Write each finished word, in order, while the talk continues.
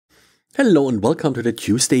Hello and welcome to the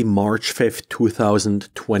Tuesday, March 5th,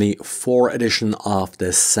 2024 edition of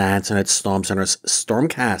the SANS Internet Storm Center's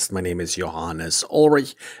Stormcast. My name is Johannes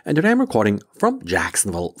Ulrich and today I'm recording from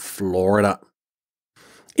Jacksonville, Florida.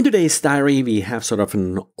 In today's diary, we have sort of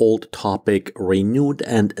an old topic renewed,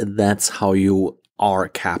 and that's how you are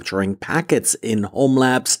capturing packets in home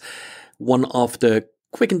labs. One of the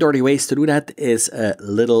quick and dirty ways to do that is a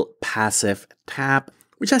little passive tap,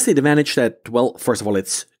 which has the advantage that, well, first of all,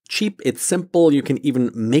 it's cheap, it's simple, you can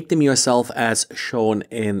even make them yourself as shown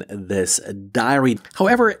in this diary.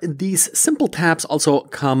 However, these simple taps also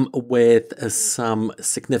come with some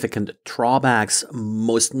significant drawbacks,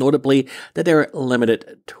 most notably that they're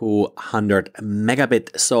limited to 100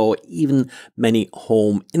 megabit. So even many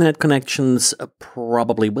home internet connections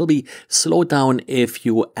probably will be slowed down if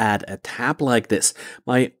you add a tap like this.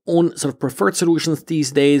 My own sort of preferred solutions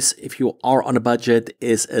these days, if you are on a budget,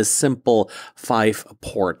 is a simple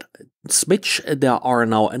 5-port switch. There are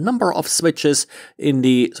now a number of switches in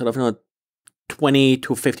the sort of $20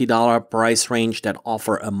 to $50 price range that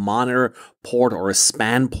offer a monitor port or a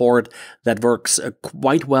span port that works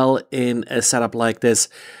quite well in a setup like this.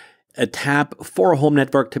 A tap for a home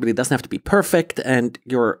network typically doesn't have to be perfect, and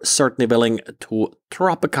you're certainly willing to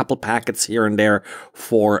drop a couple packets here and there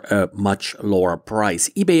for a much lower price.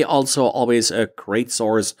 eBay also always a great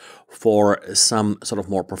source for some sort of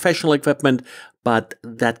more professional equipment, but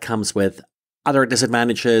that comes with other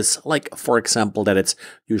disadvantages, like, for example, that it's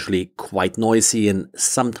usually quite noisy and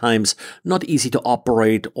sometimes not easy to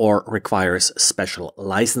operate or requires special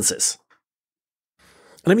licenses.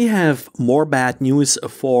 Let me have more bad news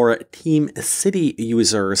for TeamCity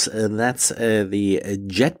users. That's the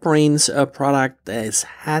JetBrains product has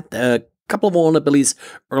had a couple of vulnerabilities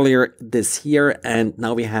earlier this year, and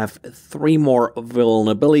now we have 3 more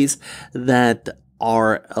vulnerabilities that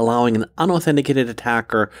are allowing an unauthenticated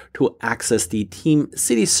attacker to access the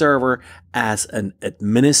TeamCity server as an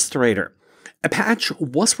administrator. A patch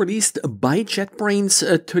was released by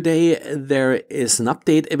JetBrains today. There is an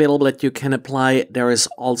update available that you can apply. There is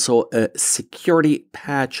also a security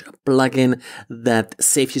patch plugin that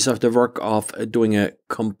saves you the work of doing a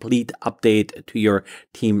complete update to your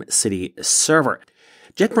TeamCity server.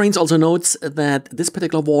 JetBrains also notes that this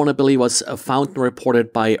particular vulnerability was found and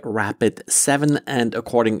reported by Rapid7, and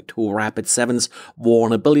according to Rapid7's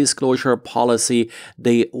vulnerability disclosure policy,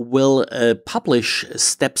 they will publish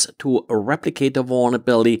steps to replicate the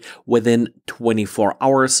vulnerability within 24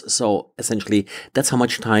 hours. So essentially, that's how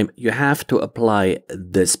much time you have to apply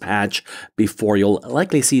this patch before you'll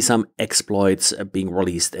likely see some exploits being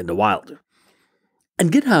released in the wild.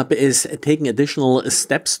 And GitHub is taking additional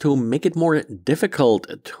steps to make it more difficult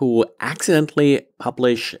to accidentally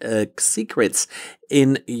publish secrets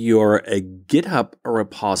in your GitHub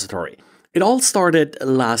repository. It all started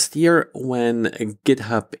last year when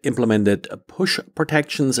GitHub implemented push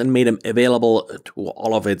protections and made them available to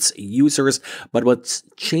all of its users. But what's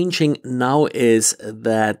changing now is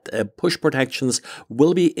that push protections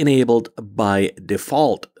will be enabled by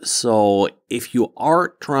default. So if you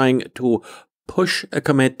are trying to push a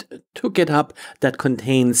commit to GitHub that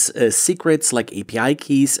contains secrets like API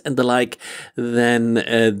keys and the like, then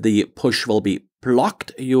the push will be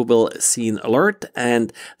blocked. You will see an alert,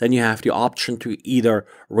 and then you have the option to either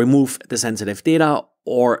remove the sensitive data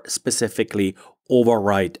or specifically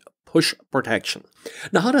override push protection.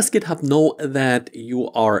 Now, how does GitHub know that you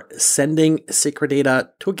are sending secret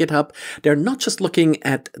data to GitHub? They're not just looking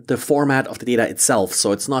at the format of the data itself.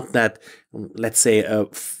 So it's not that, let's say, a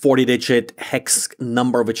 40-digit hex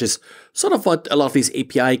number, which is sort of what a lot of these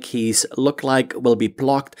API keys look like, will be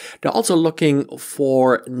blocked. They're also looking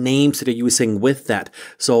for names that they're using with that.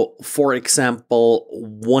 So, for example,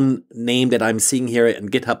 one name that I'm seeing here,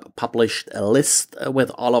 and GitHub published a list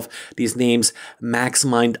with all of these names,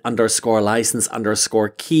 maxmind_license_key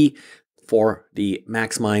for the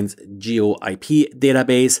maxmind's GeoIP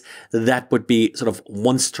database. That would be sort of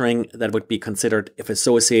one string that would be considered if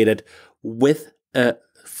associated with a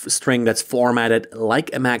string that's formatted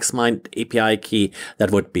like a maxmind API key,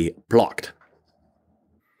 that would be blocked.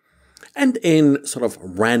 And in sort of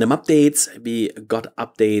random updates, we got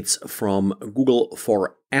updates from Google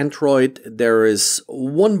for Android. There is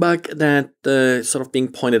one bug that sort of being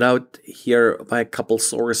pointed out here by a couple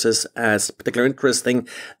sources as particularly interesting.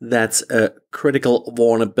 That's a critical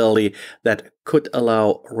vulnerability that could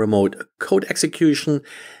allow remote code execution.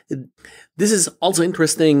 This is also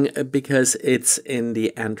interesting because it's in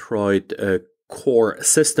the Android core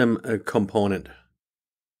system component.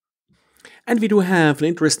 And we do have an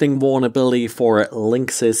interesting vulnerability for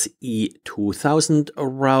Linksys E2000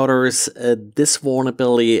 routers. This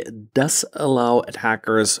vulnerability does allow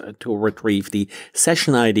attackers to retrieve the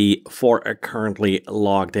session ID for a currently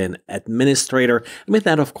logged in administrator. And with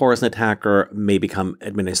that, of course, an attacker may become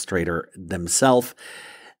administrator themselves.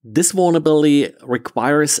 This vulnerability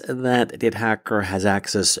requires that the attacker has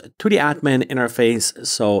access to the admin interface.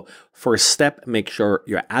 So first step, make sure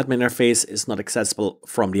your admin interface is not accessible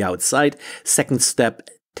from the outside. Second step,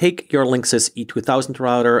 take your Linksys E2000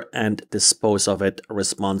 router and dispose of it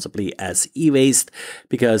responsibly as e-waste,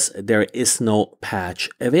 because there is no patch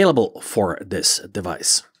available for this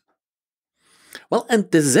device. Well, and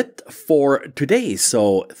this is it for today.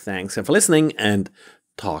 So thanks for listening, and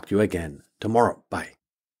talk to you again tomorrow. Bye.